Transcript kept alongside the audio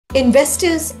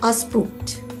Investors are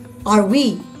spooked. Are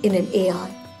we in an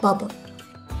AI bubble?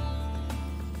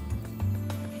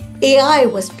 AI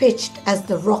was pitched as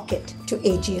the rocket to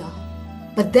AGI,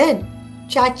 but then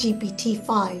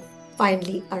ChatGPT-5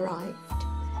 finally arrived.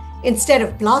 Instead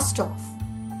of blast off,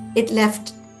 it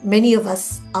left many of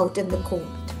us out in the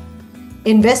cold.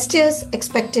 Investors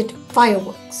expected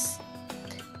fireworks.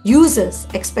 Users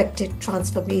expected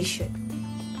transformation.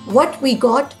 What we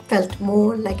got felt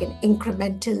more like an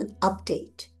incremental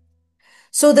update.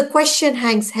 So the question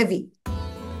hangs heavy.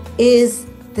 Is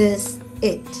this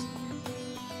it?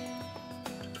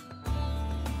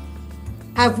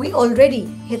 Have we already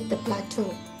hit the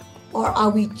plateau, or are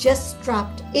we just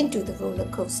strapped into the roller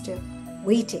coaster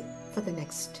waiting for the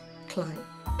next climb?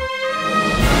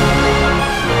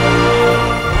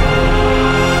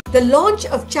 The launch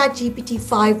of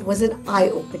ChatGPT-5 was an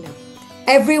eye-opener.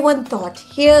 Everyone thought,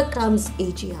 here comes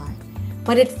AGI,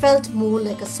 but it felt more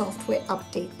like a software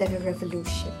update than a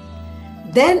revolution.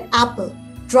 Then Apple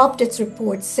dropped its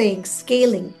report saying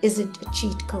scaling isn't a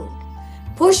cheat code.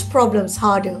 Push problems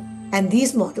harder, and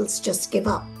these models just give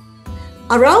up.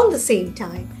 Around the same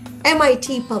time,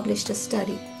 MIT published a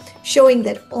study showing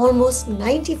that almost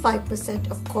 95%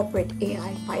 of corporate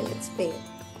AI pilots fail.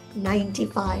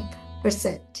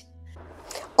 95%.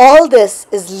 All this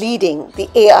is leading the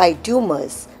AI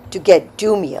doomers to get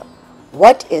doomier.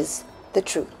 What is the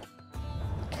truth?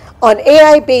 On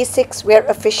AI Basics, we're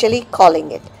officially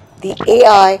calling it the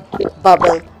AI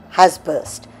bubble has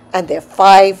burst, and there are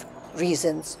 5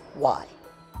 reasons why.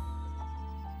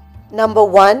 Number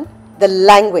 1, the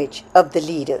language of the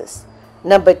leaders.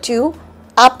 Number 2,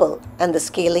 Apple and the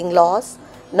scaling laws.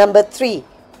 Number 3,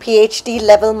 PhD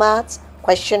level maths, ?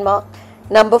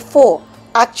 Number 4,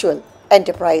 actual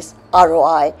enterprise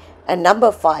ROI. And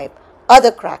number 5,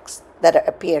 other cracks that are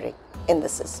appearing in the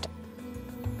system.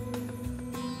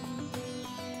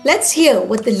 Let's hear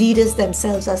what the leaders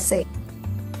themselves are saying.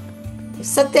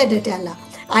 Satya Nadella,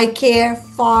 I care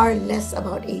far less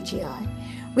about AGI.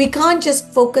 We can't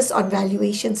just focus on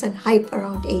valuations and hype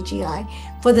around AGI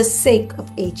for the sake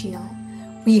of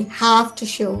AGI. We have to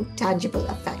show tangible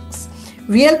effects,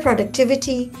 real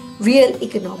productivity, real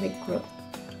economic growth.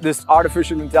 This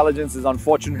artificial intelligence is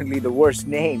unfortunately the worst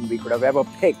name we could have ever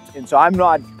picked. And so I'm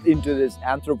not into this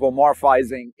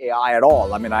anthropomorphizing AI at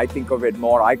all. I mean, I think of it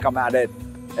more, I come at it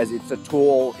as it's a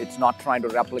tool. It's not trying to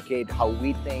replicate how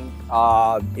we think.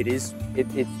 It's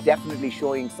definitely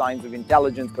showing signs of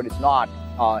intelligence, but it's not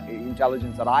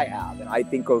intelligence that I have. And I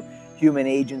think of human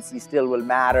agency still will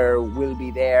matter, will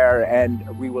be there,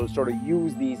 and we will sort of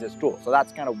use these as tools. So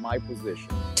that's kind of my position.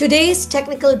 Today's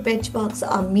technical benchmarks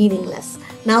are meaningless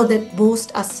now that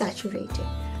most are saturated.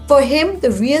 For him,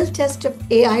 the real test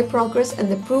of AI progress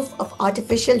and the proof of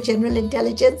artificial general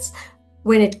intelligence,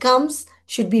 when it comes,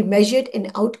 should be measured in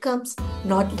outcomes,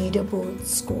 not leaderboard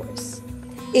scores.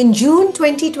 In June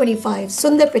 2025,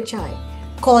 Sundar Pichai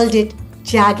called it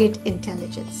Jagged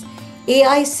Intelligence.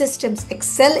 AI systems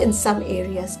excel in some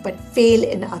areas but fail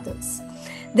in others.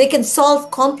 They can solve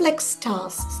complex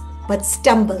tasks but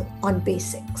stumble on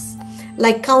basics,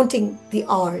 like counting the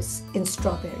R's in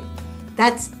strawberry.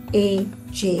 That's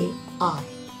AGI,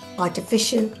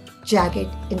 Artificial Jagged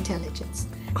Intelligence.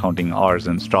 Counting R's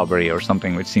in strawberry or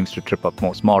something which seems to trip up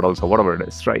most models or whatever it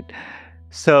is, right?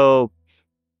 So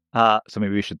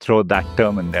maybe we should throw that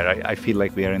term in there. I feel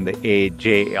like we are in the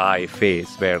AGI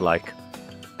phase where like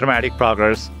dramatic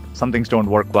progress, some things don't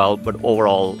work well, but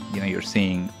overall, you're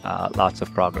seeing lots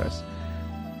of progress.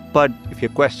 But if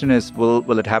your question is,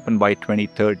 will it happen by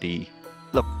 2030?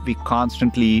 Look, we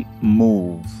constantly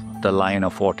move the line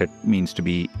of what it means to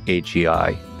be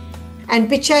AGI. And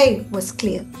Pichai was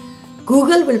clear.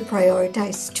 Google will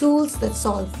prioritize tools that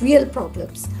solve real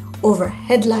problems over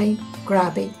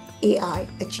headline-grabbing AI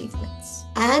achievements.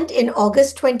 And in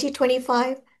August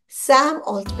 2025, Sam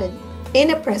Altman,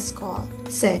 in a press call,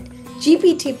 said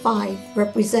GPT-5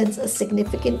 represents a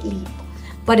significant leap,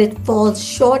 but it falls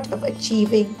short of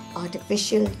achieving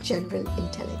artificial general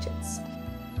intelligence.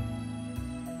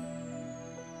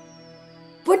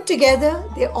 Put together,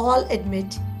 they all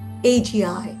admit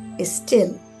AGI is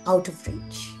still out of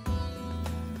reach.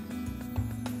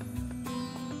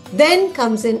 Then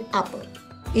comes in Apple.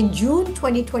 In June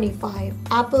 2025,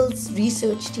 Apple's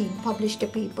research team published a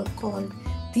paper called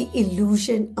The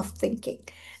Illusion of Thinking,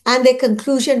 and their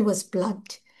conclusion was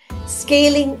blunt.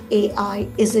 Scaling AI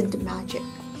isn't magic.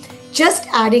 Just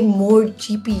adding more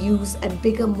GPUs and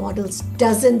bigger models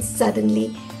doesn't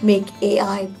suddenly make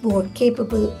AI more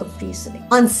capable of reasoning.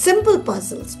 On simple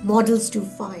puzzles, models do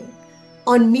fine.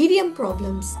 On medium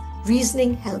problems,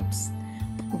 reasoning helps.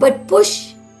 But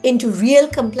push into real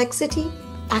complexity,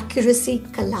 accuracy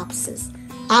collapses.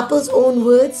 Apple's own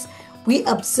words, we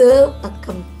observe a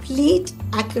complete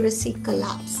accuracy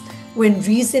collapse when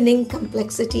reasoning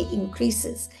complexity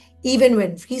increases, even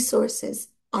when resources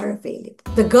are available.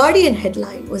 The Guardian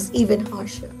headline was even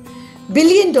harsher.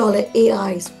 Billion-dollar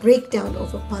AIs break down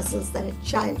over puzzles that a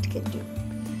child can do.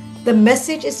 The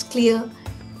message is clear,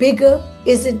 bigger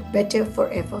isn't better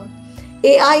forever.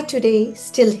 AI today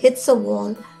still hits a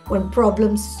wall when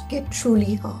problems get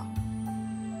truly hard.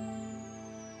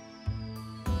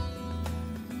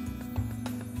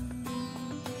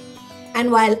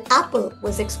 And while Apple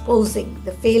was exposing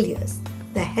the failures,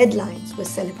 the headlines were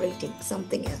celebrating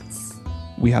something else.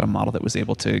 We had a model that was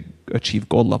able to achieve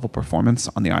gold level performance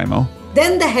on the IMO.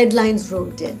 Then the headlines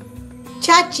rolled in.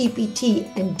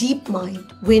 ChatGPT and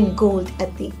DeepMind win gold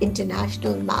at the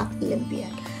International Math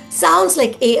Olympiad. Sounds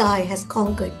like AI has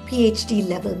conquered PhD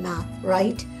level math,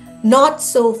 right? Not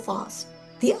so fast.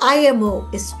 The IMO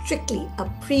is strictly a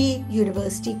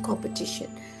pre-university competition.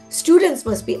 Students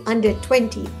must be under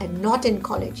 20 and not in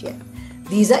college yet.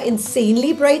 These are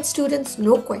insanely bright students,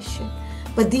 no question.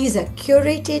 But these are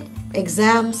curated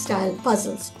exam-style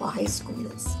puzzles for high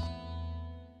schoolers.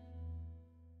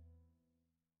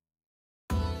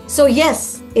 So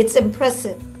yes, it's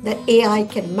impressive that AI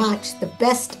can match the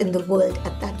best in the world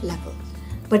at that level.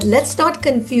 But let's not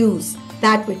confuse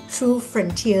that with true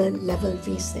frontier level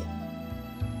reasoning.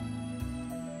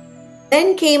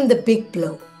 Then came the big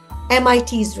blow,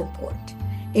 MIT's report.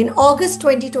 In August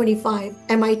 2025,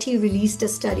 MIT released a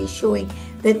study showing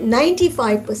that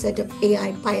 95% of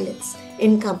AI pilots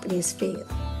in companies fail.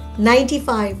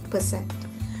 95%.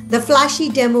 The flashy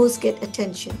demos get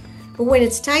attention, but when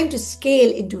it's time to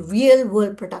scale into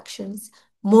real-world productions,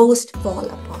 most fall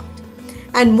apart.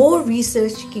 And more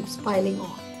research keeps piling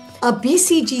on. A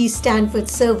BCG Stanford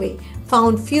survey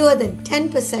found fewer than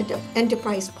 10% of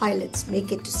enterprise pilots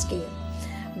make it to scale.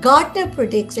 Gartner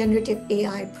predicts generative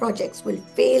AI projects will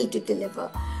fail to deliver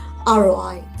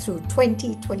ROI through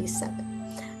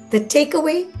 2027. The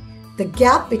takeaway, the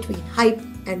gap between hype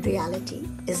and reality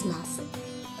is massive.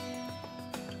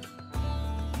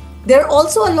 There are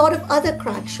also a lot of other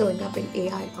cracks showing up in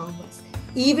AI armors,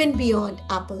 even beyond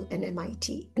Apple and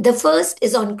MIT. The first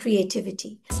is on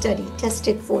creativity. The study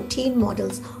tested 14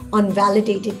 models on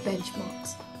validated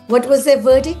benchmarks. What was their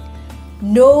verdict?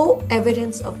 No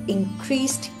evidence of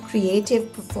increased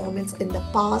creative performance in the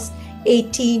past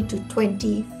 18 to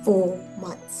 24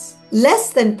 months.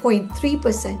 Less than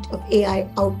 0.3% of AI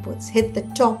outputs hit the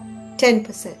top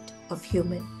 10% of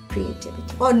human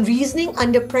creativity. On reasoning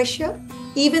under pressure,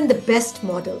 even the best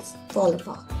models fall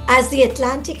apart. As the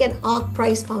Atlantic and ARC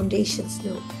Prize Foundations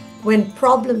know, when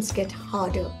problems get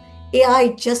harder, AI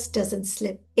just doesn't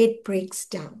slip, it breaks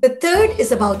down. The third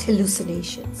is about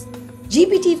hallucinations.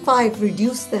 GPT-5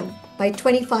 reduced them by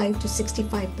 25 to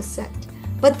 65%,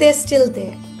 but they're still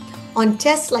there. On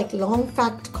tests like long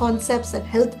fact concepts and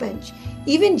health bench,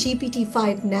 even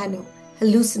GPT-5 Nano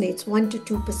hallucinates 1 to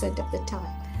 2% of the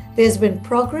time. There's been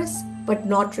progress, but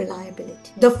not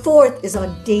reliability. The fourth is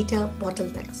on data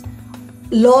bottlenecks.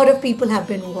 A lot of people have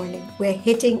been warning we're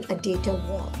hitting a data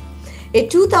wall. A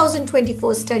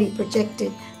 2024 study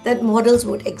projected that models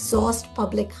would exhaust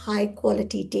public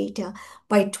high-quality data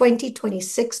by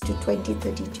 2026 to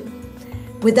 2032.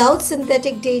 Without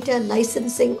synthetic data,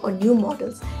 licensing, or new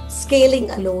models,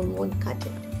 scaling alone won't cut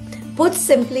it. Put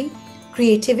simply,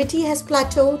 creativity has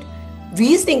plateaued,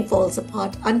 reasoning falls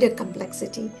apart under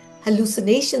complexity,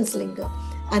 hallucinations linger,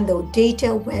 and the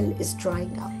data well is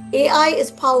drying up. AI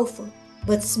is powerful,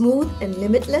 but smooth and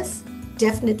limitless?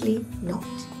 Definitely not.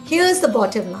 Here's the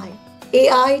bottom line.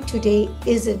 AI today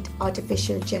isn't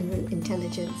artificial general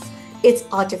intelligence. It's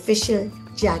artificial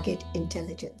jagged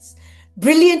intelligence.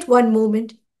 Brilliant one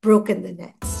moment, broken the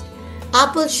next.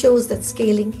 Apple shows that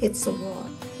scaling hits a wall.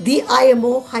 The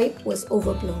IMO hype was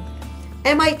overblown.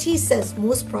 MIT says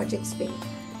most projects fail.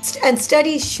 And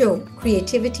studies show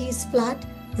creativity is flat,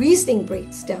 reasoning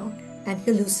breaks down, and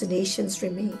hallucinations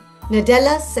remain.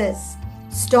 Nadella says,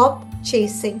 stop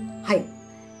chasing hype.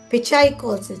 Pichai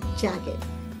calls it jagged.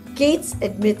 Gates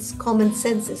admits common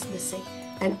sense is missing,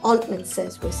 and Altman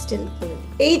says we're still early.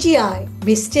 AGI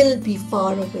may still be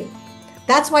far away.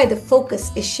 That's why the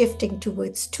focus is shifting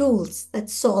towards tools that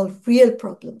solve real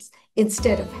problems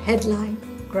instead of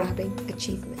headline-grabbing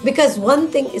achievement. Because one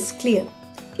thing is clear,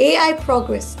 AI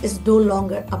progress is no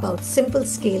longer about simple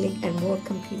scaling and more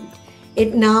compute.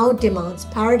 It now demands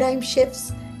paradigm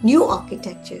shifts, new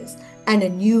architectures, and a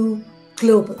new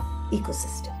global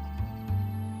ecosystem.